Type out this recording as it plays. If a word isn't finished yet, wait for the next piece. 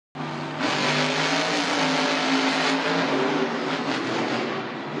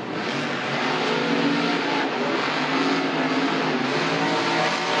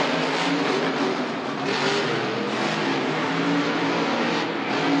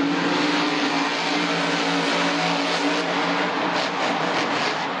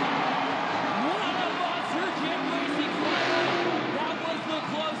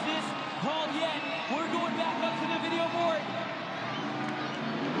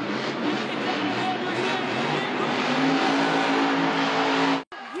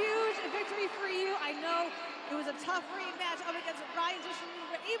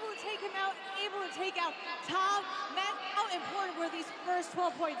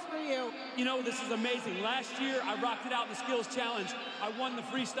points for you. You know, this is amazing. Last year, I rocked it out in the skills challenge. I won the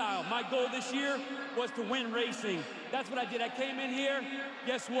freestyle. My goal this year was to win racing. That's what I did. I came in here,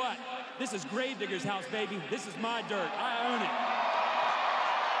 guess what? This is Gravedigger's house, baby. This is my dirt. I own it.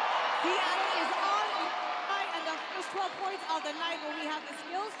 Seattle is on tonight, and the first 12 points of the night when we have the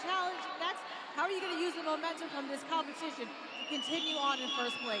skills challenge next. How are you going to use the momentum from this competition to continue on in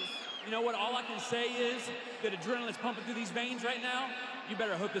first place? You know what? All I can say is that adrenaline's pumping through these veins right now. You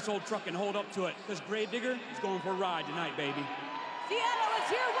better hook this old truck and hold up to it, because Gravedigger is going for a ride tonight, baby. Seattle, let's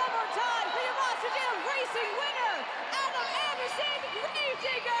hear one more time for your Monster Jam Racing winner, Adam Anderson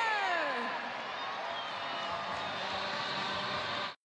Gravedigger!